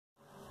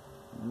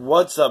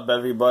What's up,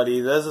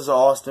 everybody? This is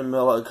Austin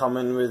Miller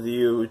coming with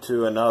you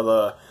to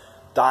another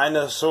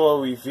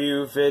dinosaur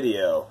review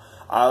video.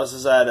 I was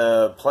just at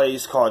a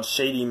place called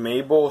Shady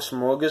Mabel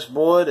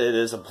Smorgasbord. It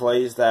is a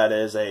place that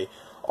is a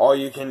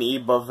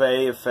all-you-can-eat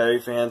buffet, a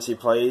very fancy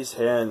place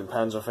here in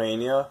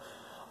Pennsylvania.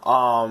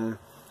 I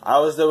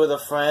was there with a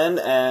friend,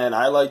 and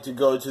I like to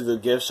go to the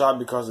gift shop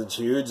because it's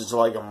huge. It's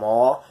like a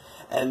mall,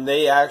 and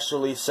they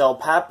actually sell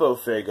Papo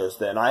figures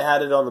there. And I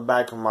had it on the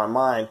back of my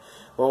mind,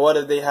 well, what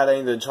if they had any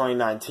of the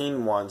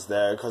 2019 ones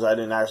there, because I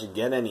didn't actually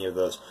get any of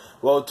those.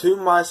 Well, to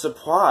my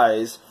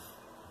surprise,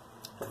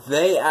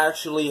 they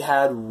actually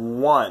had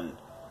one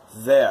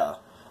there.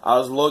 I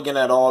was looking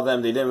at all of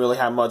them. They didn't really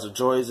have much of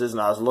choices, and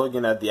I was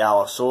looking at the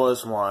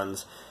allosaurus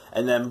ones,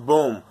 and then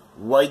boom,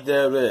 right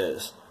there it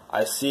is.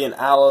 I see an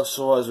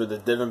allosaurus with a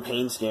different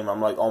paint scheme.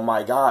 I'm like, oh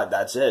my god,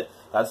 that's it.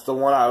 That's the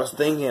one I was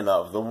thinking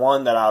of, the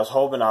one that I was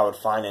hoping I would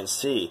find and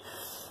see.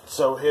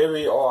 So here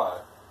we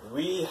are.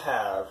 We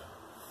have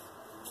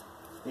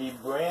the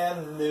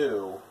brand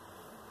new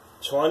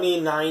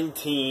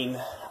 2019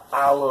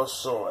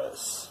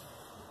 allosaurus.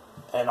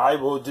 And I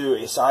will do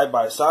a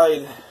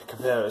side-by-side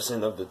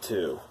comparison of the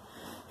two.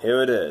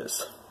 Here it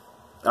is.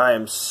 I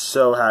am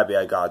so happy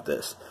I got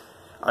this.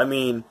 I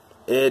mean,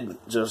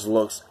 it just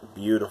looks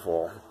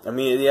beautiful. I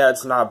mean, yeah,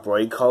 it's not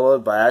bright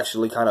colored, but I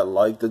actually kind of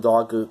like the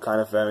darker kind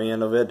of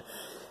variant of it.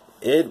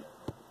 It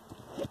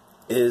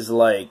is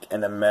like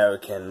an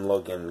American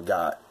looking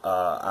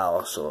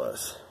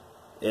allosaurus.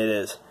 It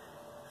is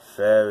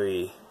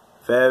very,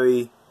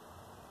 very,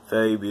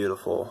 very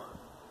beautiful.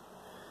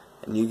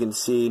 And you can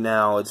see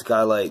now it's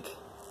got like,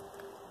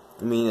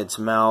 I mean, its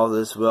mouth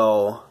is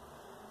well,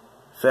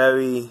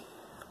 very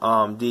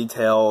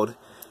detailed.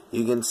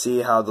 You can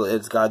see how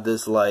it's got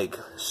this like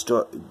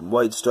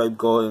white stripe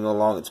going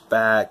along its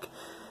back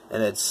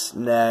and its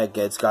neck.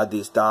 It's got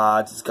these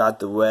dots. It's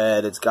got the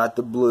red. It's got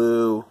the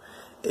blue.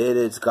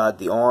 It's got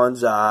the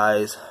orange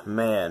eyes.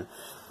 Man.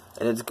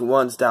 And it's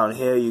once down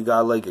here you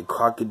got like a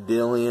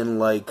crocodilian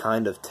like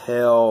kind of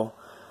tail.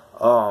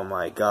 Oh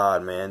my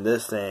god, man,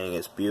 this thing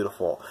is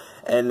beautiful.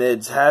 And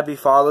it's Happy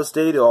Father's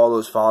Day to all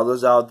those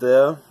fathers out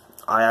there.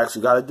 I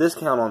actually got a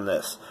discount on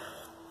this.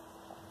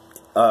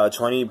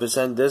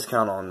 20%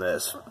 discount on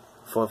this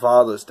for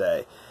Father's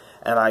Day.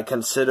 And I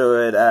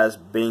consider it as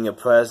being a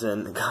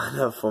present kind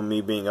of for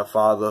me being a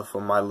father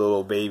for my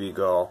little baby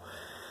girl.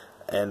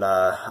 And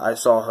I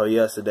saw her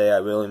yesterday. I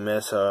really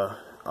miss her.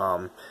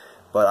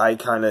 But I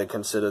kind of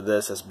consider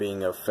this as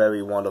being a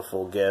very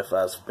wonderful gift,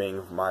 as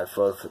being my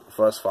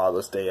first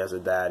Father's Day as a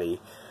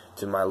daddy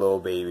to my little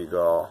baby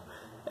girl.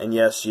 And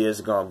yes, she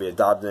is going to be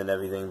adopted and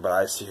everything, but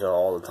I see her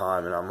all the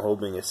time, and I'm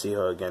hoping to see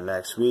her again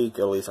next week,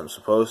 at least I'm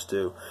supposed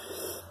to.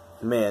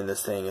 Man,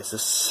 this thing is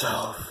just so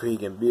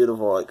freaking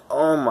beautiful. Like,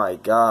 oh my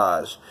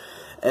gosh.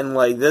 And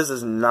like, this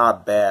is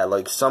not bad.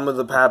 Like, some of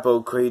the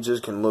Papo creatures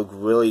can look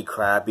really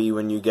crappy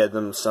when you get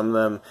them. Some of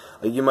them,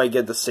 like, you might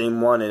get the same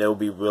one and it'll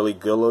be really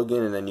good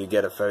looking, and then you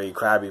get a very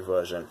crappy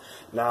version.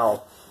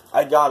 Now,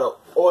 I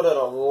ordered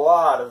a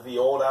lot of the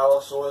old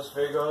Allosaurus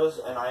figures,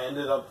 and I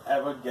ended up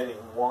getting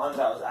one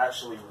that was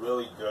actually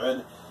really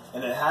good.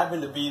 And it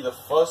happened to be the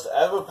first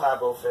ever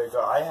Papo figure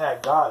I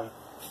had gotten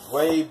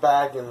way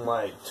back in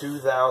like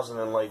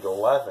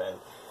 2011.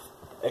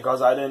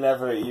 Because I didn't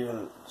ever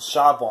even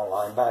shop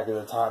online back at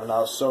the time, and I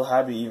was so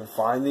happy to even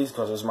find these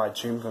because it was my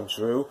dream come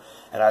true,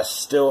 and I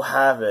still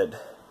have it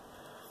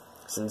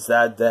since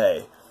that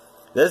day.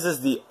 This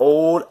is the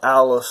old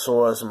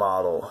Allosaurus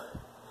model,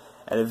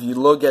 and if you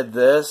look at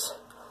this,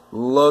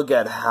 look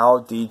at how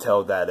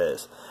detailed that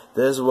is.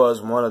 This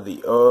was one of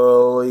the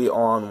early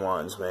on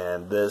ones,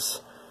 man. This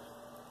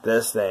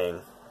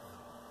thing,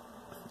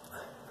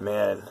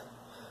 man,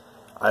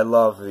 I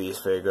love these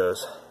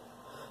figures.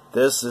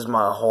 This is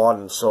my heart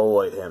and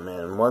soul right here,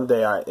 man. One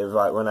day,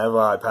 whenever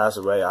I pass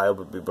away, I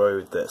will be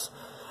buried with this.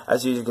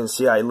 As you can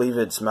see, I leave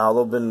its mouth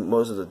open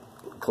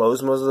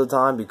closed most of the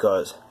time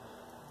because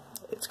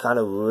it's kind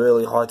of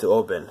really hard to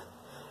open.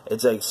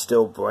 It's like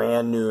still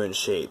brand new in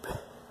shape.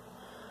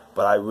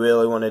 But I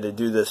really wanted to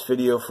do this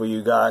video for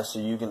you guys so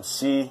you can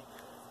see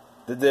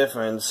the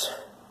difference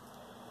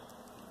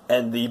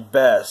and the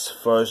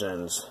best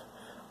versions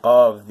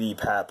of the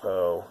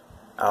Papo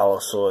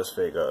Allosaurus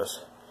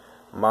figures.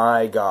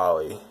 My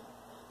golly.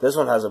 This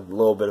one has a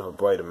little bit of a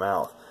brighter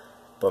mouth.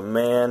 But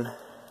man,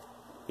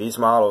 these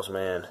models,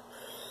 man.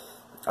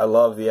 I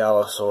love the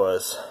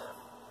Allosaurus.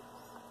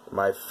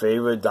 My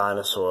favorite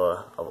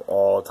dinosaur of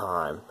all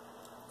time.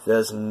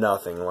 There's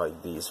nothing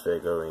like these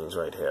figurines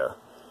right here.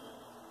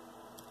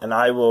 And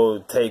I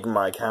will take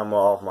my camera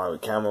off my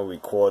camera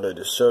recorder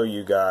to show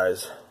you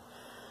guys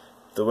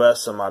the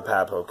rest of my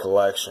Papo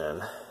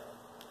collection.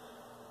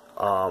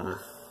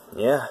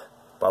 Yeah.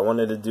 But I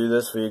wanted to do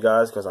this for you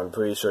guys because I'm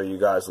pretty sure you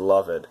guys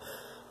love it.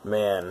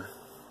 Man,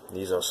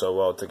 these are so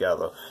well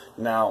together.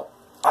 Now,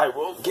 I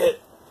will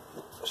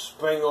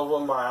spring over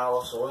my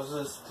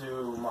Allosauruses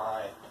to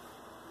my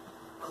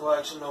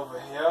collection over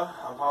here.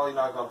 I'm probably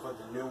not going to put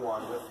the new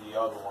one with the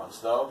other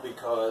ones, though,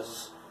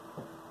 because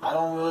I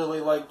don't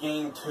really like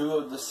getting two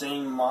of the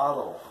same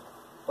model.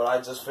 but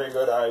I just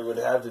figured I would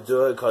have to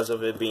do it because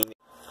of it being,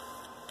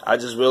 I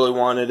just really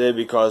wanted it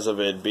because of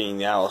it being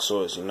the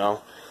allosaurus, you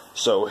know.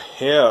 So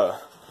here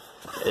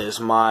is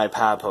my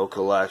Papo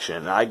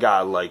collection. I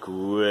got like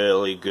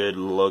really good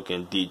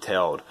looking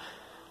detailed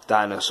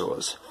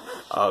dinosaurs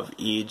of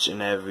each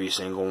and every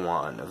single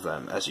one of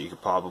them, as you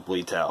could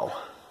probably tell.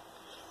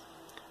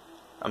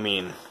 I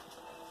mean,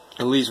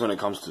 at least when it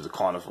comes to the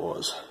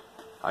carnivores,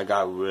 I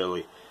got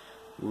really,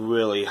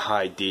 really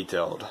high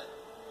detailed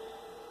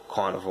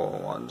carnivore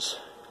ones.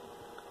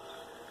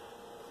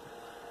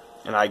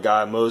 And I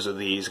got most of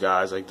these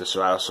guys, like the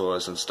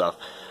Ceratosaurus and stuff,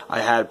 I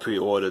had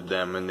pre-ordered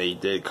them and they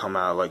did come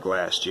out like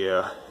last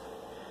year.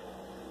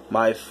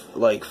 My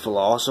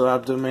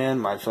Velociraptor, man,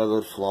 my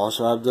feathered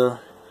Velociraptor,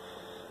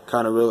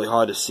 kind of really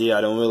hard to see.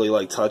 I don't really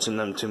like touching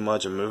them too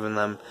much and moving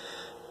them,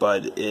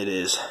 but it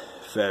is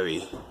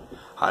very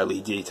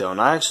highly detailed.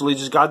 And I actually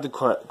just got the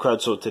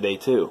Quetzal today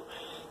too.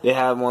 They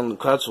have one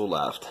Quetzal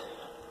left,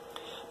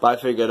 but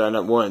I figured I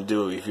wouldn't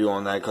do a review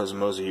on that because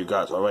most of you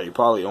guys already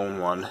probably own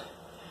one.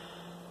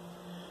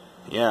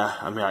 Yeah,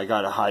 I mean, I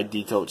got a high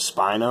detailed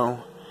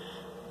Spino,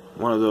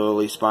 one of the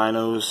early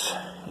Spinos.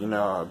 You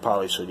know, I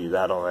probably showed you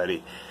that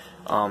already.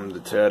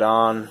 The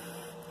Pterodon,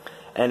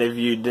 and if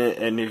you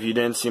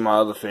didn't see my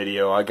other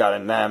video, I got a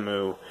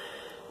Namu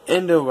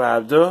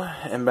Indoraptor,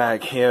 and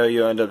back here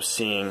you end up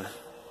seeing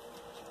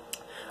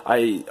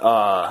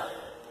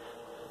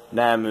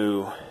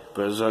Namu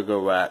Berserker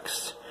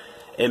Rex.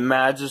 It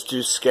matches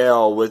to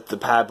scale with the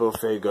Papo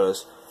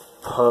figures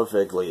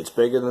perfectly. It's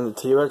bigger than the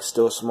T-Rex,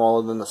 still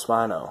smaller than the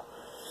Spino.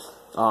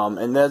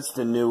 And that's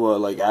the newer,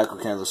 like,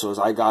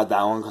 Acrocanthosaurus. I got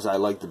that one because I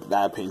liked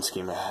that paint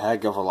scheme a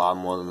heck of a lot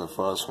more than the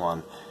first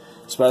one.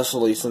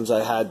 Especially since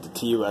I had the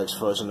T-Rex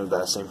version of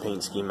that same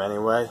paint scheme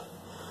anyway.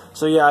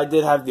 So yeah, I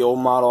did have the old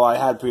model. I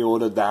had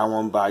pre-ordered that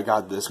one, but I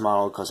got this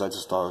model because I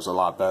just thought it was a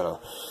lot better.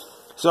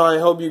 So I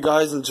hope you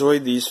guys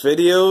enjoyed these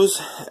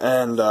videos,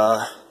 and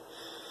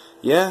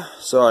yeah,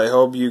 so I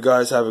hope you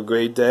guys have a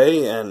great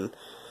day, and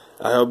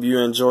I hope you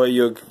enjoy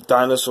your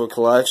dinosaur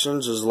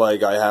collection just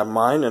like I have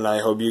mine, and I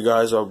hope you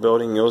guys are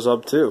building yours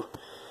up too.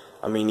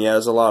 I mean, yeah,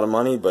 it's a lot of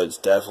money, but it's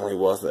definitely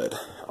worth it.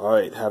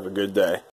 Alright, have a good day.